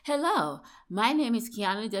Hello, my name is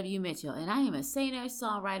Kiana W. Mitchell, and I am a singer,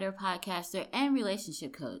 songwriter, podcaster, and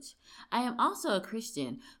relationship coach. I am also a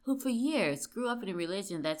Christian who, for years, grew up in a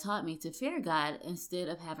religion that taught me to fear God instead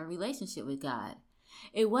of have a relationship with God.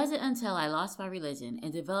 It wasn't until I lost my religion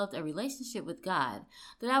and developed a relationship with God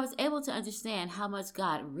that I was able to understand how much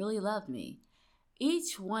God really loved me.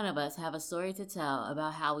 Each one of us have a story to tell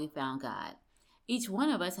about how we found God. Each one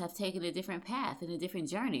of us have taken a different path and a different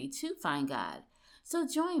journey to find God. So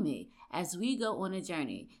join me as we go on a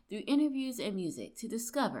journey through interviews and music to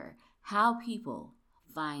discover how people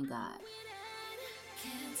find God.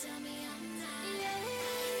 Can't tell me I'm not.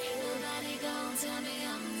 Ain't nobody gonna tell me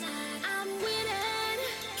I'm not. I'm winning.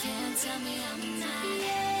 Can't tell me I'm not.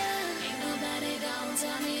 Ain't nobody gonna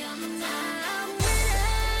tell me I'm not. I'm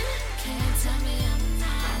winning. Can't tell me I'm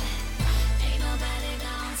not. Ain't nobody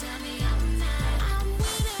gonna tell me I'm not. I'm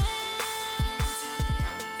winning.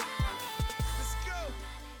 Let's go.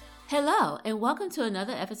 Hello, and welcome to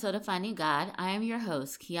another episode of Finding God. I am your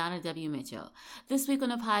host, Kiana W. Mitchell. This week on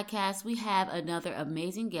the podcast, we have another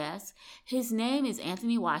amazing guest. His name is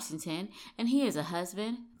Anthony Washington, and he is a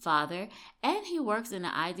husband, father, and he works in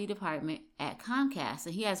the ID department at Comcast,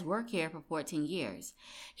 and he has worked here for 14 years.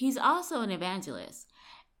 He's also an evangelist.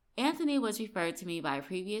 Anthony was referred to me by a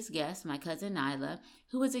previous guest, my cousin Nyla,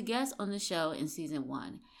 who was a guest on the show in season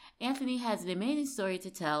 1. Anthony has an amazing story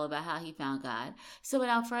to tell about how he found God. So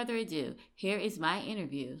without further ado, here is my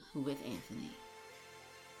interview with Anthony.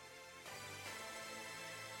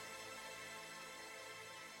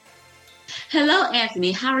 Hello,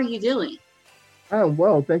 Anthony. How are you doing? I'm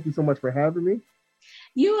well. Thank you so much for having me.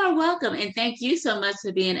 You are welcome. And thank you so much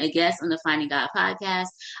for being a guest on the Finding God podcast.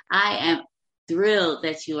 I am thrilled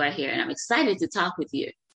that you are here, and I'm excited to talk with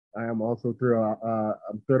you. I am also thrilled.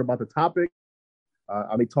 I'm thrilled about the topic.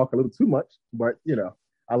 I may talk a little too much, but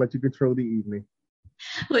I'll let you control the evening.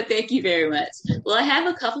 Well, thank you very much. Well, I have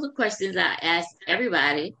a couple of questions I ask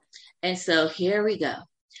everybody, and so here we go.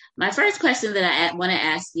 My first question that I want to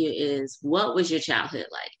ask you is, what was your childhood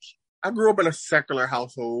like? I grew up in a secular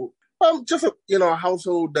household, just a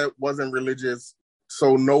household that wasn't religious,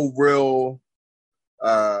 so no real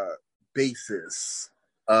basis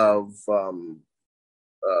of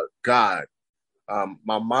God.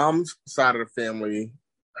 My mom's side of the family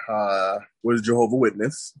was Jehovah's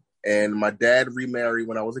Witness, and my dad remarried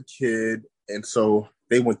when I was a kid, and so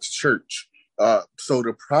they went to church. So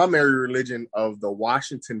the primary religion of the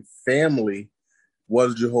Washington family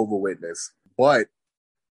was Jehovah's Witness, but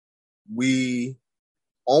we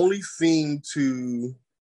only seemed to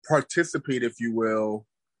participate, if you will,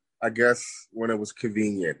 I guess, when it was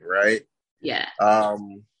convenient, right? Yeah.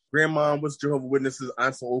 Grandma was Jehovah's Witnesses,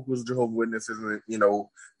 aunts and uncles was Jehovah's Witnesses, and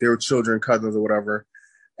they were children, cousins, or whatever.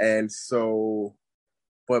 And so,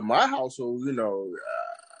 but my household,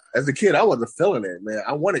 as a kid, I wasn't feeling it, man.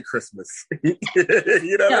 I wanted Christmas. You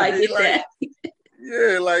know what I mean?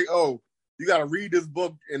 You got to read this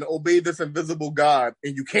book and obey this invisible God,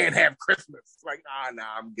 and you can't have Christmas. Like, nah,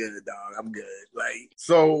 I'm good, dog. I'm good. Like,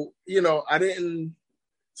 so,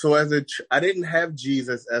 I didn't have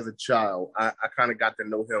Jesus as a child. I kind of got to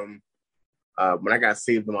know him when I got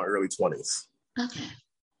saved in my early 20s. Okay.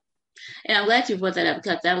 And I'm glad you brought that up,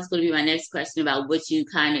 because that was going to be my next question about what you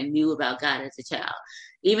kind of knew about God as a child.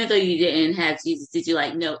 Even though you didn't have Jesus, did you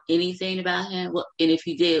know anything about him? And if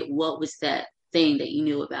you did, what was that thing that you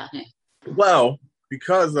knew about him? Well,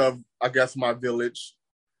 because of, I guess, my village,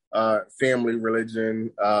 family,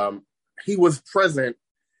 religion, he was present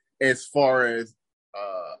as far as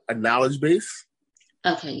a knowledge base.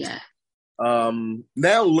 Okay, yeah.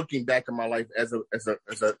 Now looking back in my life as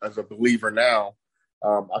a believer now,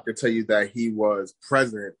 I can tell you that he was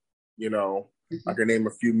present. Mm-hmm. I can name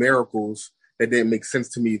a few miracles that didn't make sense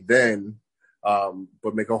to me then,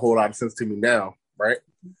 but make a whole lot of sense to me now, right?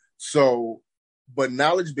 Mm-hmm. So, but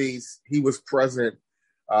knowledge base, he was present.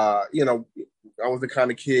 I was the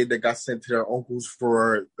kind of kid that got sent to their uncles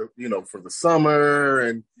for the summer,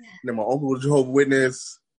 and my uncle was Jehovah's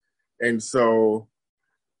Witness, and so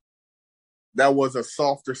that was a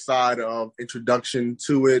softer side of introduction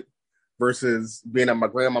to it versus being at my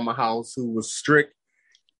grandmama's house, who was strict,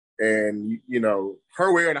 and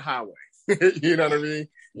her way or the highway. You know what I mean?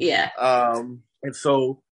 Yeah. And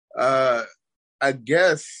so I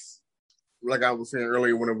guess, like I was saying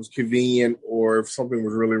earlier, when it was convenient or if something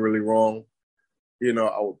was really, really wrong,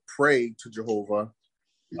 I would pray to Jehovah.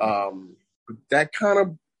 But that kind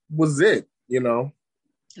of was it,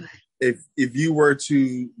 If you were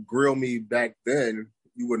to grill me back then,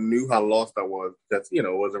 you would have knew how lost I was. That's, it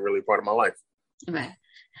wasn't really part of my life. Right.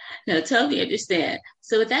 No, totally understand.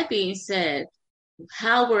 So with that being said,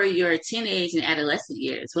 how were your teenage and adolescent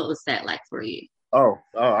years? What was that like for you?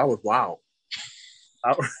 I was wild.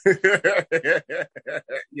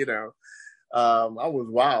 You know, I was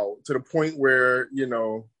wild to the point where,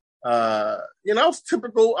 I was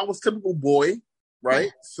typical boy, right?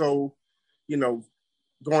 Yeah. So,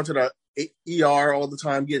 going to the ER all the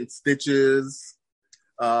time, getting stitches,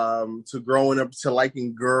 to growing up to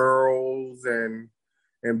liking girls and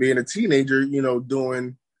being a teenager,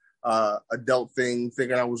 doing adult things,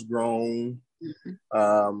 thinking I was grown.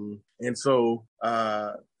 Mm-hmm. And so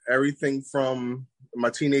everything from my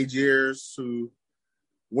teenage years to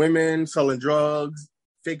women selling drugs,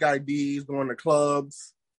 fake IDs, going to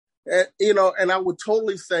clubs, and I would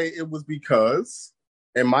totally say it was because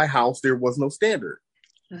in my house there was no standard,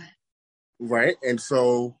 right? And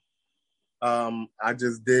so I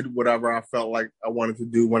just did whatever I felt like I wanted to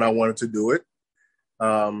do when I wanted to do it,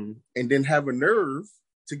 and didn't have a nerve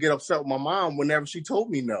to get upset with my mom whenever she told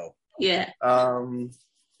me no. Yeah.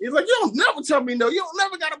 He's like, you don't never tell me no. You don't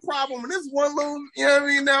never got a problem. And this one little,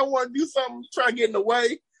 now I want to do something, try to get in the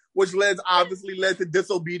way, which obviously led to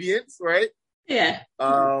disobedience, right? Yeah.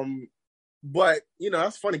 But,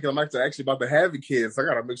 that's funny because I'm actually about to have a kid, so I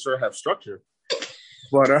got to make sure I have structure.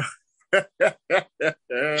 But, yeah,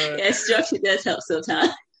 structure does help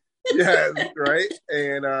sometimes. Yeah, right.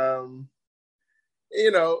 And,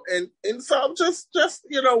 and so I'm just,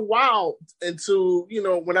 wow. Into,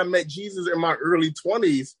 when I met Jesus in my early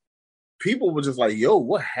 20s, people were just like, yo,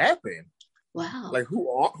 what happened? Wow. Like, who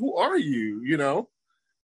are you,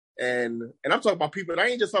 And I'm talking about people, I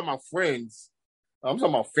ain't just talking about friends. I'm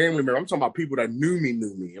talking about family members. I'm talking about people that knew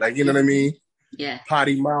me. Like, you know what I mean? Yeah.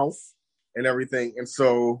 Potty mouth and everything. And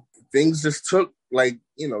so things just took,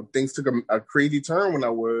 things took a crazy turn when I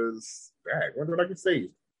was, when did I get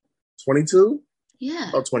saved? 22? Yeah.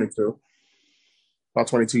 About 22. About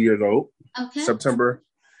 22 years old. Okay. September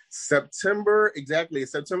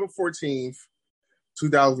 14th,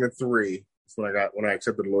 2003. That's when I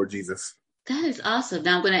accepted the Lord Jesus. That is awesome.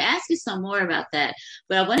 Now I'm going to ask you some more about that,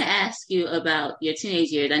 but I want to ask you about your teenage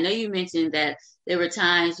years. I know you mentioned that there were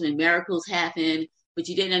times when miracles happened, but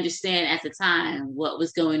you didn't understand at the time what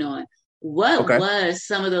was going on. What was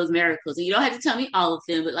some of those miracles? And you don't have to tell me all of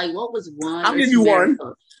them, but what was one? I'll give you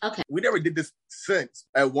miracles? One. Okay. We never did this since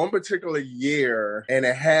at one particular year, and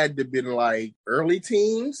it had to be early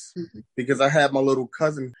teens, because I had my little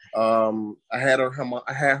cousin. I had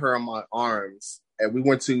her in my arms, and we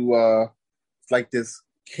went to this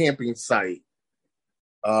camping site.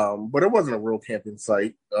 But it wasn't a real camping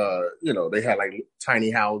site. They had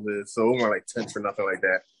tiny houses, so it weren't tents or nothing like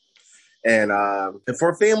that. And for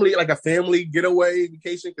a family getaway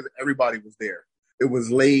vacation, because everybody was there. It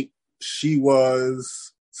was late. She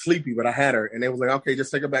was sleepy, but I had her, and they was like, okay,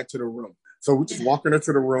 just take her back to the room. So we just walking her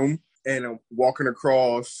to the room, and walking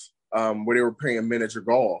across where they were playing miniature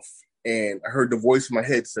golf. And I heard the voice in my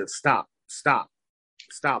head said, stop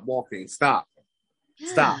walking, stop.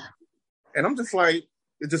 And I'm just like,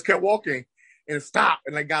 it just kept walking, and it stopped,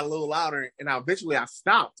 and I got a little louder, and eventually I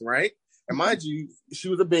stopped, right? And mind you, she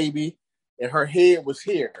was a baby, and her head was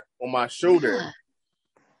here on my shoulder.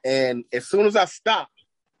 And as soon as I stopped,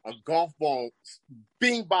 a golf ball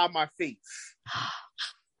beamed by my face.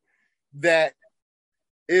 That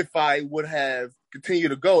if I would have continued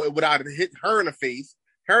to go, it would either hit her in the face,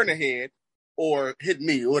 her in the head, or hit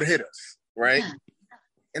me, or hit us, right?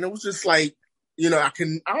 And it was just I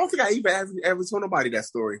don't think I even ever told nobody that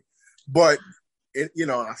story. But, I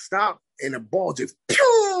stopped, and the ball just,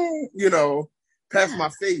 past my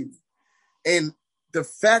face. And the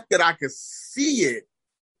fact that I could see it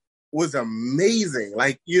was amazing.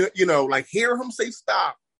 Hear him say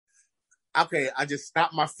stop. Okay, I just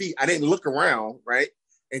stopped my feet. I didn't look around, right?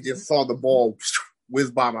 And just saw the ball whiz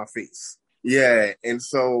by my face. Yeah, and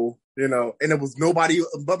so, and it was nobody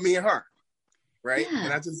but me and her, right? Yeah.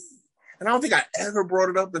 And I don't think I ever brought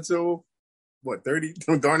it up until, 30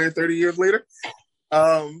 years later.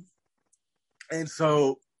 And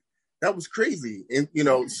so that was crazy. And,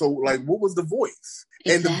 so what was the voice?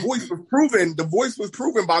 Exactly. And the voice was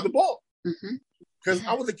proven by the ball. Because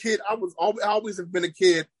I was a kid. I always have been a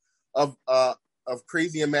kid of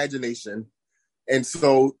crazy imagination. And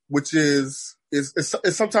so, which is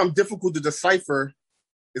sometimes difficult to decipher.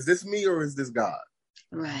 Is this me or is this God?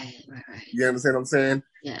 Right. You understand what I'm saying?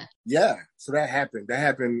 Yeah. So that happened.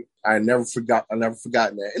 I never forgotten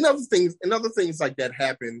that. And other things like that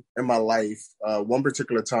happened in my life. One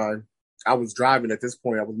particular time, I was driving at this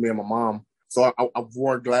point. I was me and my mom. So I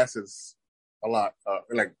wore glasses a lot,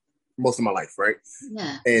 most of my life, right?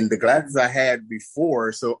 Yeah. And the glasses I had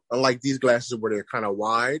before, so unlike these glasses where they're kind of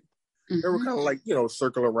wide, They were kind of like,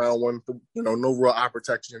 circle around one, no real eye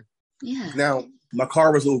protection. Yeah. Now, my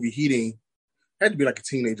car was overheating. I had to be like a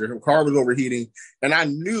teenager. My car was overheating, and I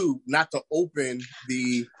knew not to open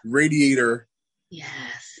the radiator.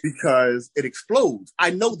 Yes. Because it explodes. I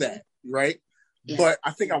know that, right? Yeah. But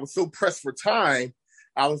I think I was so pressed for time.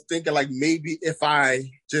 I was thinking like maybe if I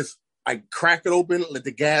just crack it open, let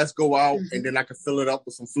the gas go out, and then I could fill it up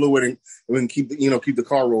with some fluid and then keep the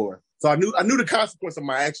car rolling. So I knew the consequence of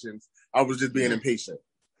my actions. I was just being impatient.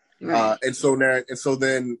 Right. And so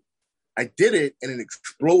then I did it and it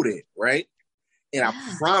exploded, right? And I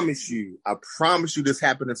promise you this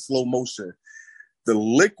happened in slow motion. The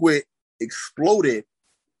liquid exploded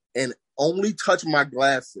and only touched my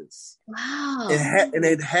glasses. Wow. And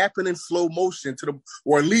it happened in slow motion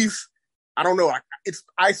or at least, I don't know,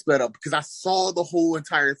 I sped up because I saw the whole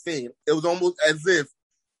entire thing. It was almost as if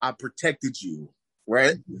I protected you,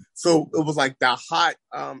 right? So it was like the hot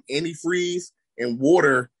antifreeze and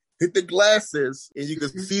water hit the glasses, and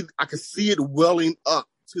I could see it welling up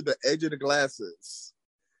to the edge of the glasses,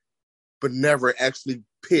 but never actually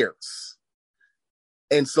pierce.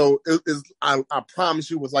 And so I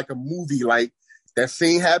promise you, it was like a movie. Like that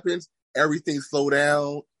scene happens, everything slowed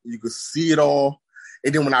down, you could see it all.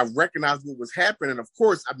 And then when I recognized what was happening, of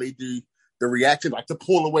course, I made the reaction like to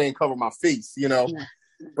pull away and cover my face,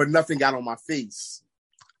 but nothing got on my face.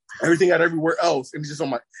 Everything got everywhere else, and just on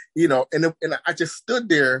my, and I just stood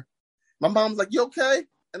there. My mom was like, "You okay?"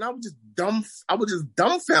 And I was just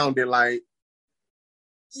dumbfounded, like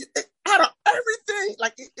out of everything,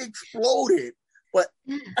 like it exploded, but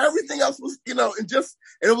everything else was, and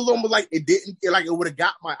it was almost like it would have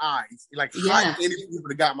got my eyes, like hot anything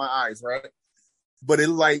would have got my eyes, right? But it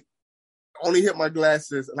like only hit my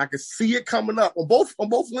glasses, and I could see it coming up on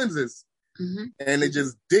both lenses. And it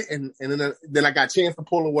just didn't. And then I got a chance to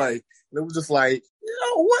pull away. And it was just like,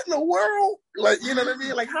 what in the world? Like, you know what I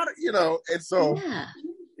mean? Like, how do, and so,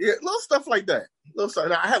 little stuff like that. Little stuff.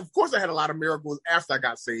 Now, of course, I had a lot of miracles after I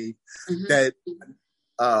got saved that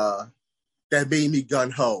made me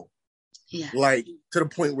gun-ho. Yeah. Like, to the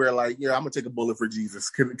point where, like, I'm going to take a bullet for Jesus.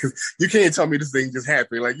 Because you can't tell me this thing just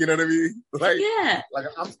happened. Like, you know what I mean? Like, like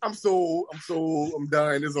I'm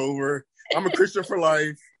done. It's over. I'm a Christian for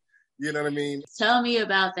life. You know what I mean? Tell me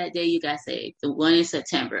about that day you got saved, the one in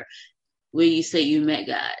September, where you say you met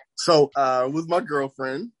God. So it was my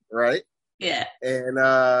girlfriend, right? Yeah.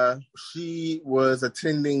 And she was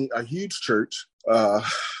attending a huge church,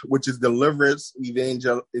 which is Deliverance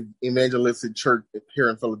Evangelistic Church here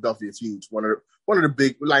in Philadelphia. It's huge. One of the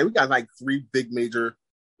big, like, we got like three big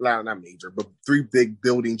three big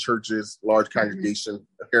building churches, large congregation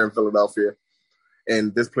here in Philadelphia.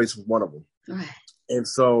 And this place was one of them. Right. And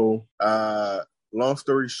so, long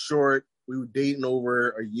story short, we were dating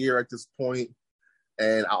over a year at this point,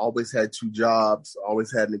 and I always had two jobs, always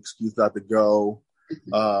had an excuse not to go.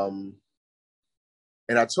 And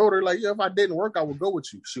I told her, like, if I didn't work, I would go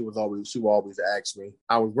with you. She would always ask me.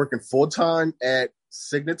 I was working full time at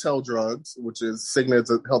Signatel Drugs, which is Cigna,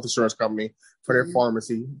 a health insurance company, for their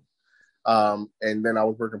pharmacy. And then I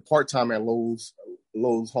was working part time at Lowe's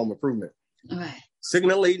Home Improvement. All right.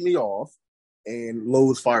 Cigna laid me off. And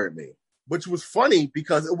Lowe's fired me, which was funny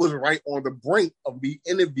because it was right on the brink of me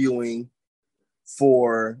interviewing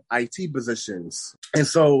for IT positions. And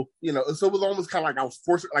so, so it was almost kind of like I was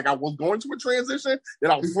forced, like I was going to a transition,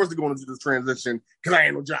 then I was forced to go into this transition because I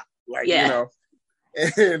had no job. Like,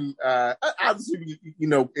 and obviously,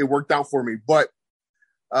 it worked out for me. But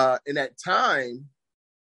in that time,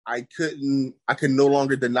 I could no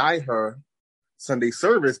longer deny her Sunday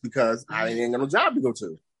service because I ain't got no job to go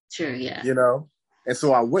to. Sure, yeah. And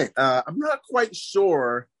so I went. I'm not quite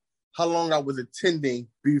sure how long I was attending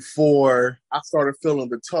before I started feeling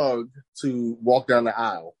the tug to walk down the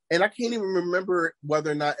aisle. And I can't even remember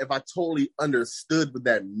whether or not if I totally understood what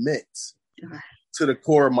that meant to the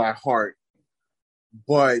core of my heart.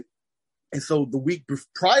 And so the week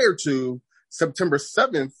prior to September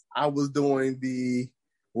 7th, I was doing the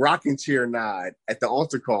rocking chair nod at the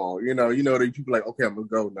altar call. The people like, okay, I'm going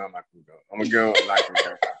to go. No, I'm not going to go. I'm going to go. I'm not going to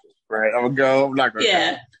go. Right, I'm gonna go. I'm not gonna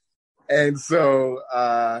go. And so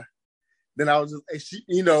then I was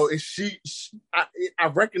just, I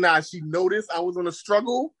recognized she noticed I was on a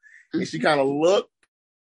struggle, and she kind of looked.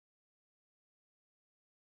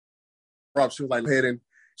 She was like, go ahead and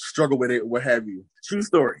struggle with it, what have you. True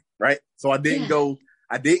story, right? So I didn't go.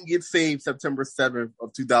 I didn't get saved September 7th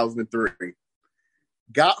of 2003.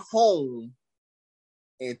 Got home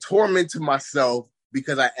and tormented myself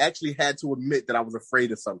because I actually had to admit that I was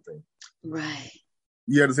afraid of something. Right.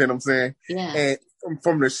 You understand what I'm saying? Yeah. And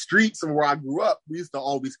from the streets and where I grew up, we used to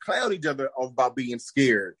always clown each other about being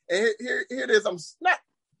scared. And here it is.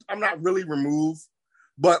 I'm not really removed,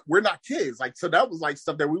 but we're not kids. Like, so that was like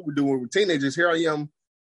stuff that we were doing when we were teenagers. Here I am,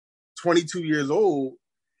 22 years old,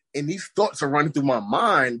 and these thoughts are running through my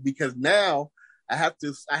mind because now I have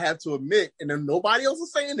to admit, and then nobody else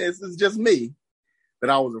is saying this, it's just me, that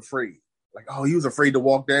I was afraid. Like, oh, he was afraid to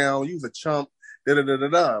walk down. He was a chump,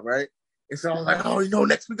 right? And so I was like, oh,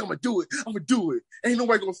 next week I'm going to do it. Ain't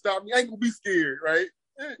nobody going to stop me. I ain't going to be scared, right?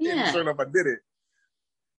 Yeah. And sure enough, I did it.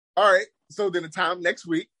 All right. So then the time next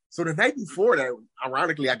week, so the night before that,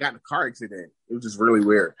 ironically, I got in a car accident. It was just really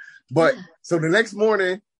weird. But so the next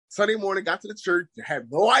morning, Sunday morning, got to the church, had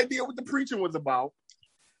no idea what the preaching was about.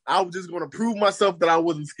 I was just going to prove myself that I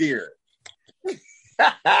wasn't scared.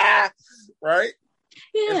 Right?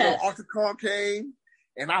 Yeah. And so altar call came,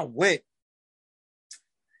 and I went.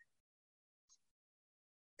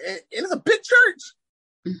 And it's a big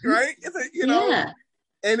church, right? It's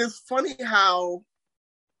and it's funny how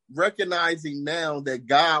recognizing now that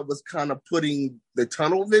God was kind of putting the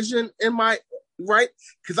tunnel vision in my, right?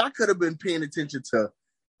 Because I could have been paying attention to,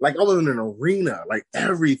 like, I was in an arena, like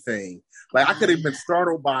everything. Like, I could have been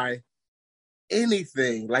startled by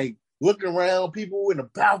anything, like looking around, people in the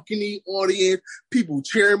balcony audience, people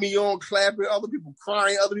cheering me on, clapping, other people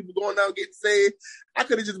crying, other people going down getting saved. I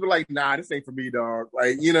could have just been like, nah, this ain't for me, dog.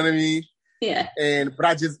 Like, you know what I mean? Yeah. But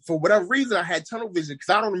I just, for whatever reason, I had tunnel vision because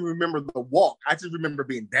I don't even remember the walk. I just remember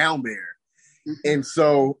being down there. And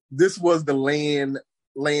so this was the laying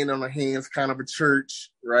on the hands kind of a church,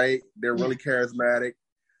 right? They're really charismatic.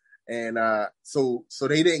 And so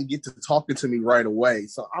they didn't get to talking to me right away.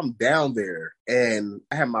 So I'm down there and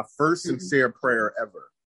I had my first sincere prayer ever.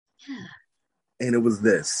 Yeah. And it was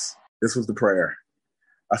this. This was the prayer.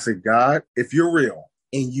 I said, God, if you're real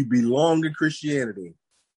and you belong to Christianity,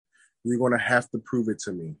 you're going to have to prove it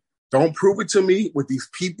to me. Don't prove it to me with these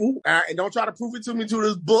people. And don't try to prove it to me through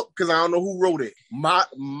this book because I don't know who wrote it. My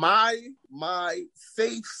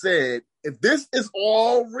faith said, if this is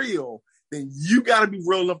all real, then you got to be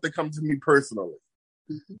real enough to come to me personally.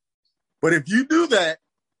 But if you do that,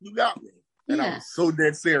 you got me. And I was so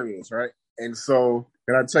dead serious, right? And so,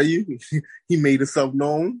 can I tell you, he made himself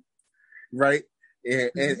known, right?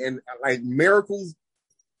 And like miracles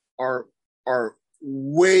are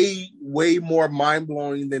way more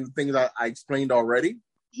mind-blowing than the things I explained already.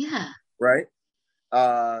 Yeah. Right?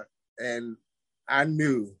 And I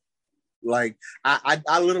knew, like,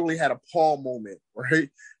 I literally had a Paul moment, right?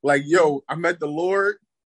 Like, yo, I met the Lord,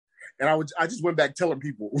 and I just went back telling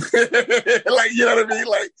people, like, you know what I mean?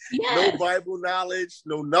 Like, no Bible knowledge,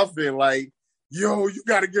 no nothing. Like, yo, you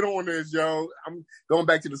got to get on this, yo. I'm going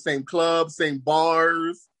back to the same club, same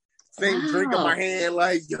bars, same drink in my hand.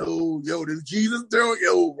 Like, yo, this Jesus doing,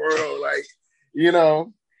 yo, bro, like, you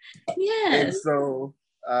know. Yes. And so.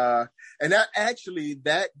 And that actually,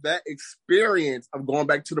 that experience of going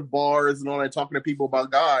back to the bars and all that, talking to people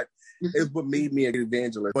about God, is what made me an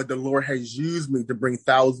evangelist. But the Lord has used me to bring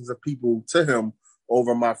thousands of people to him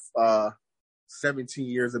over my 17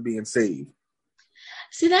 years of being saved.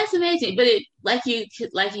 See, that's amazing. But like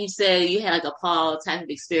you said, you had like a Paul type of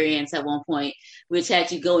experience at one point, which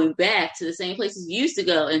had you going back to the same places you used to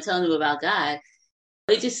go and telling them about God.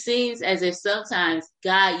 It just seems as if sometimes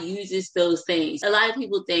God uses those things. A lot of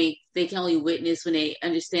people think they can only witness when they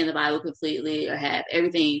understand the Bible completely or have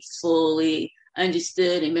everything fully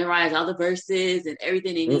understood and memorize all the verses and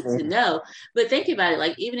everything they need to know. But think about it,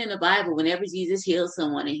 like even in the Bible, whenever Jesus healed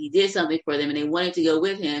someone and he did something for them and they wanted to go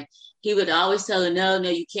with him, he would always tell them, no,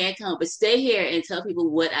 you can't come, but stay here and tell people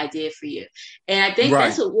what I did for you. And I think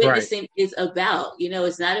that's what witnessing is about. You know,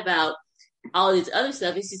 it's not about all this other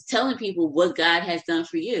stuff. It's just telling people what God has done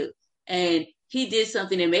for you. And he did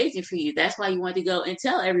something amazing for you. That's why you want to go and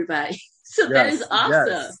tell everybody. So that is awesome.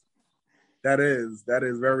 Yes. That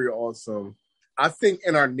is very awesome. I think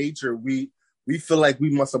in our nature, we feel like we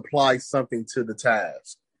must apply something to the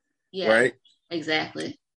task. Yeah, right?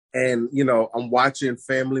 Exactly. And, you know, I'm watching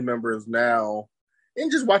family members now,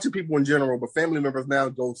 and just watching people in general, but family members now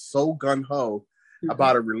go so gun-ho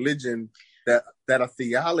about a religion that a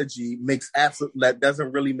theology makes that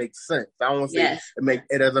doesn't really make sense. I don't want to say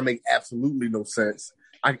it doesn't make absolutely no sense.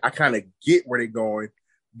 I kind of get where they're going,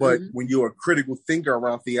 but when you're a critical thinker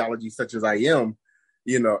around theology, such as I am,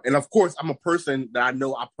 you know, and of course I'm a person that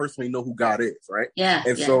I personally know who God is, right? Yeah.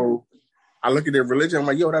 And so I look at their religion, I'm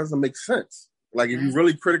like, yo, that doesn't make sense. Like, if you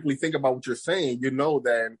really critically think about what you're saying, you know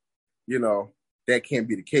that, you know, that can't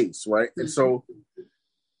be the case, right? And so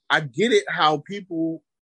I get it how people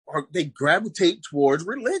they gravitate towards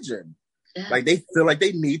religion. Yeah. Like, they feel like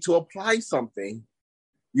they need to apply something.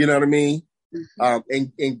 You know what I mean?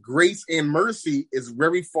 And grace and mercy is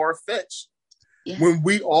very far-fetched when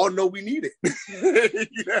we all know we need it.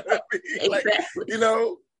 You know what I mean? Exactly.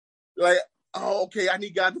 Like, oh, okay, I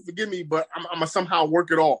need God to forgive me, but I'm going to somehow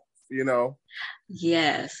work it off,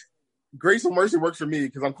 Yes. Grace and mercy works for me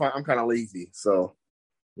because I'm kind of lazy. So,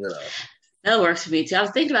 That works for me too. I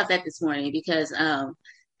was thinking about that this morning because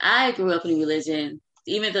I grew up in a religion,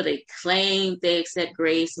 even though they claim they accept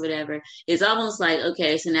grace or whatever, it's almost like,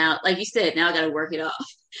 okay, so now, like you said, now I got to work it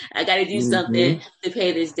off. I got to do something to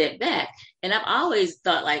pay this debt back. And I've always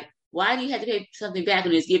thought, like, why do you have to pay something back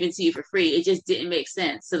when it's given to you for free? It just didn't make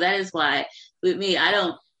sense. So that is why, with me, I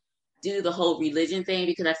don't do the whole religion thing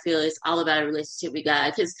because I feel it's all about a relationship with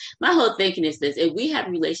God. Because my whole thinking is this: if we have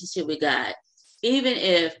a relationship with God, even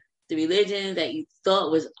if the religion that you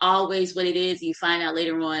thought was always what it is, you find out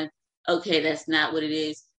later on, okay, that's not what it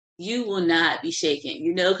is, you will not be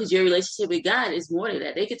shaken, because your relationship with God is more than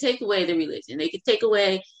that. They could take away the religion, they could take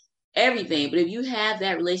away everything, but if you have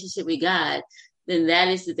that relationship with God, then that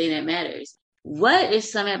is the thing that matters. What is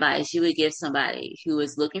some advice you would give somebody who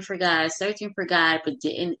is looking for God, searching for God, but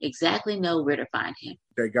didn't exactly know where to find him?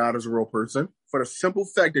 That God is a real person. For the simple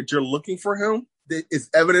fact that you're looking for him, it's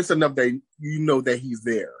evidence enough that you know that he's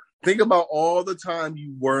there. Think about all the time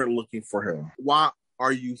you weren't looking for him. Why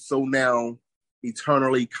are you so now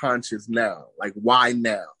eternally conscious now? Like, why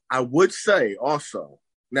now? I would say also,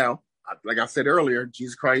 now, like I said earlier,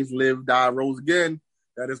 Jesus Christ lived, died, rose again.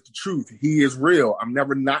 That is the truth. He is real. I'm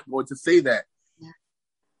never not going to say that. Yeah.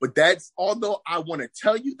 But although I want to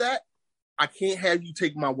tell you that, I can't have you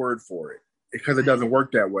take my word for it because it doesn't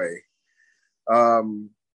work that way.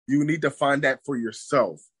 You need to find that for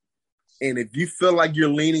yourself. And if you feel like you're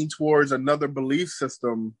leaning towards another belief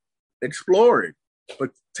system, explore it.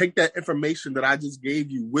 But take that information that I just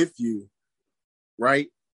gave you with you, right?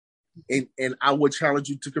 And I would challenge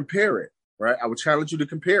you to compare it, right? I would challenge you to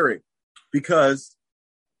compare it because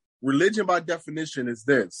religion by definition is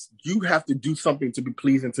this: you have to do something to be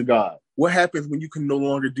pleasing to God. What happens when you can no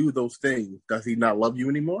longer do those things? Does he not love you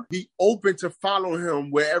anymore? Be open to following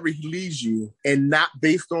him wherever he leads you and not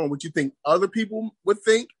based on what you think other people would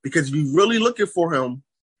think. Because if you're really looking for him,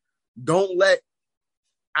 don't let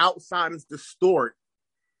outsiders distort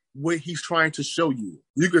what he's trying to show you.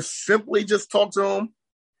 You could simply just talk to him.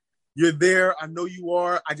 You're there. I know you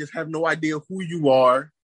are. I just have no idea who you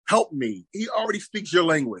are. Help me. He already speaks your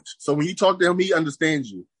language. So when you talk to him, he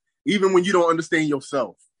understands you, even when you don't understand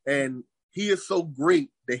yourself. And he is so great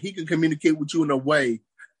that he can communicate with you in a way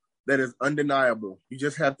that is undeniable. You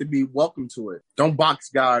just have to be welcome to it. Don't box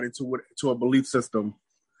God into a belief system.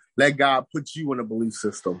 Let God put you in a belief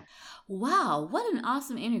system. Wow, what an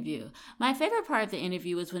awesome interview. My favorite part of the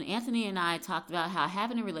interview was when Anthony and I talked about how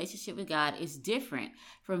having a relationship with God is different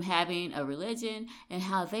from having a religion and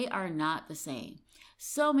how they are not the same.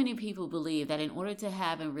 So many people believe that in order to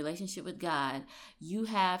have a relationship with God, you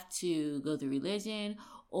have to go through religion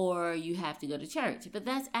or you have to go to church. But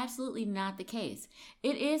that's absolutely not the case.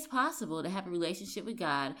 It is possible to have a relationship with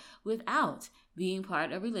God without being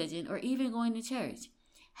part of religion or even going to church.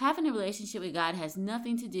 Having a relationship with God has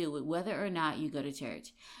nothing to do with whether or not you go to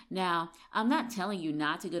church. Now, I'm not telling you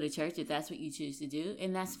not to go to church if that's what you choose to do,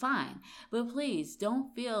 and that's fine. But please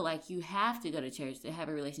don't feel like you have to go to church to have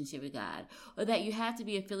a relationship with God, or that you have to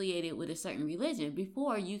be affiliated with a certain religion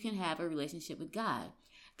before you can have a relationship with God.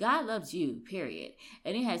 God loves you, period.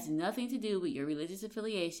 And it has nothing to do with your religious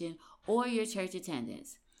affiliation or your church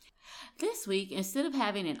attendance. This week, instead of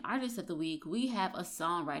having an artist of the week, we have a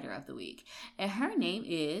songwriter of the week. And her name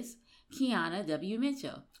is Kiana W.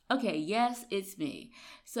 Mitchell. Okay, yes, it's me.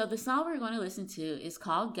 So the song we're going to listen to is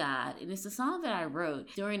called God. And it's a song that I wrote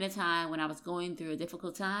during a time when I was going through a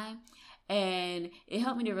difficult time. And it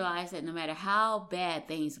helped me to realize that no matter how bad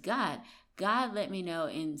things got, God let me know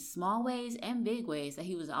in small ways and big ways that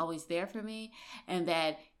he was always there for me. And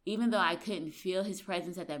that even though I couldn't feel his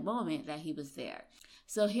presence at that moment, that he was there.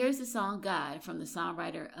 So here's the song God from the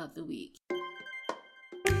Songwriter of the Week.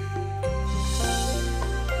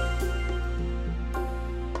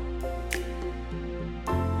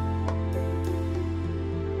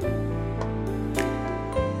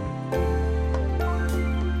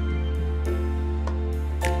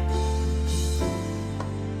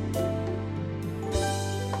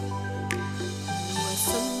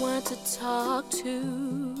 Someone to talk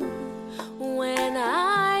to when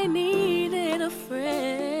I needed a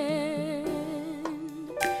friend.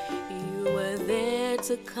 You were there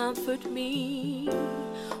to comfort me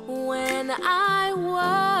when I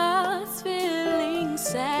was feeling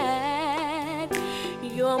sad.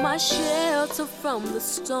 You're my shelter from the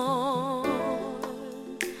storm.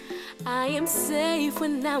 I am safe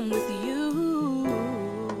when I'm with you.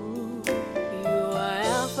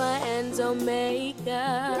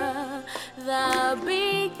 Omega, the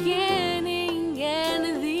beginning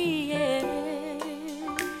and the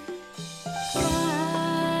end.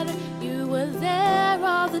 God, you were there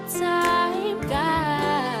all the time,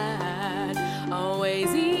 God,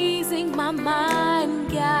 always easing my mind,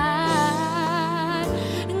 God.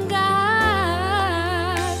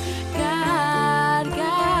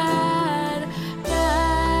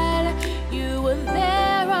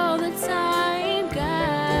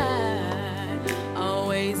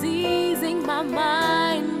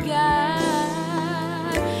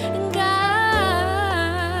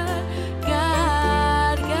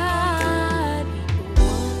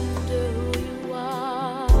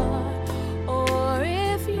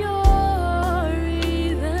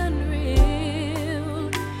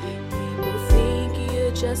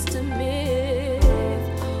 Just a myth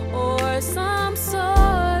or some sort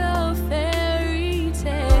of fairy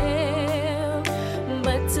tale,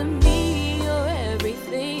 but to me you're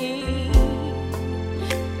everything.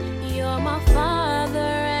 You're my father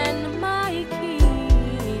and my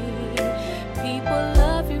king. People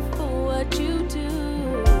love you for what you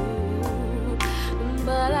do,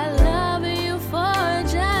 but I love you for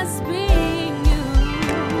just being you.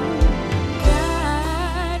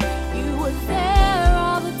 God, you were there.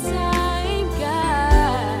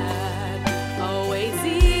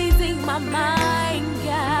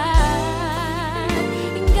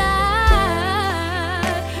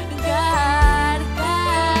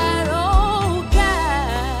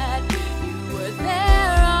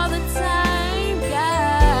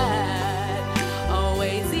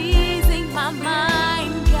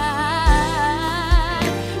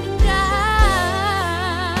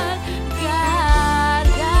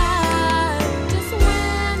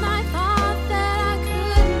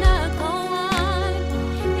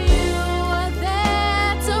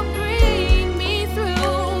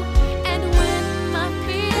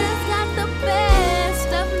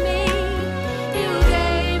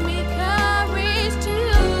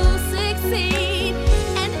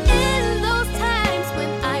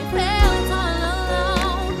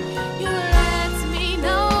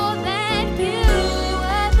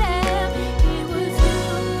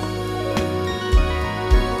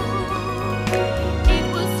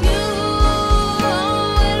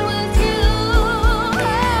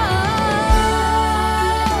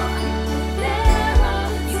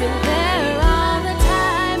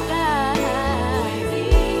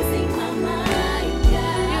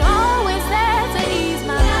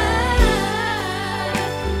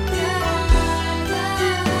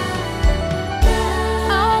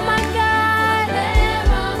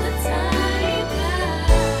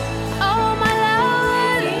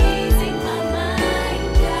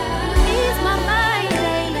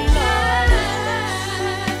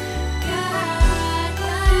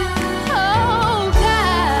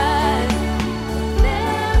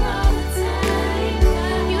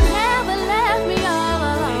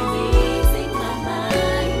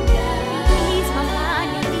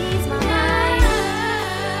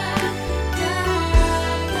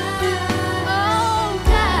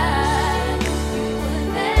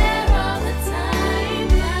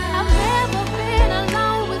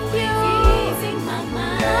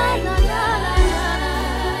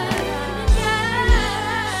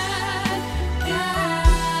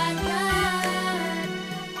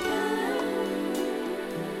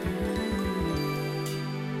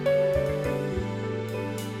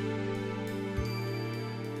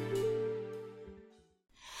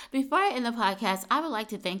 Before I end the podcast, I would like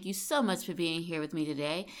to thank you so much for being here with me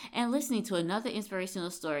today and listening to another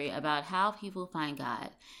inspirational story about how people find God.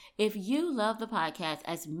 If you love the podcast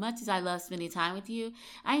as much as I love spending time with you,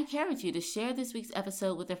 I encourage you to share this week's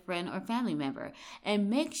episode with a friend or family member, and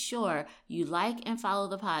make sure you like and follow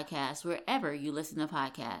the podcast wherever you listen to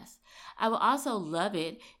podcasts. I would also love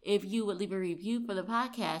it if you would leave a review for the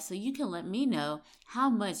podcast so you can let me know how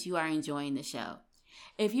much you are enjoying the show.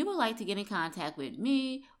 If you would like to get in contact with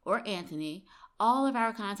me or Anthony, all of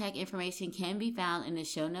our contact information can be found in the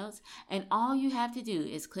show notes, and all you have to do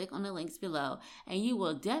is click on the links below, and you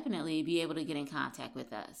will definitely be able to get in contact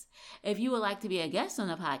with us. If you would like to be a guest on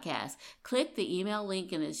the podcast, click the email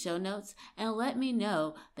link in the show notes and let me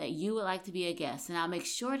know that you would like to be a guest, and I'll make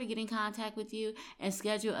sure to get in contact with you and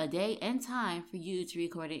schedule a day and time for you to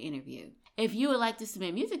record an interview. If you would like to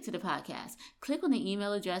submit music to the podcast, click on the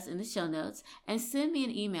email address in the show notes and send me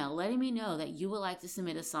an email letting me know that you would like to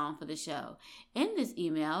submit a song for the show. In this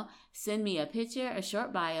email, send me a picture, a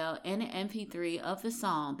short bio, and an MP3 of the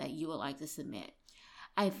song that you would like to submit.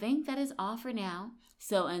 I think that is all for now.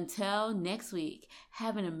 So until next week,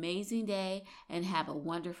 have an amazing day and have a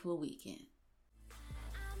wonderful weekend.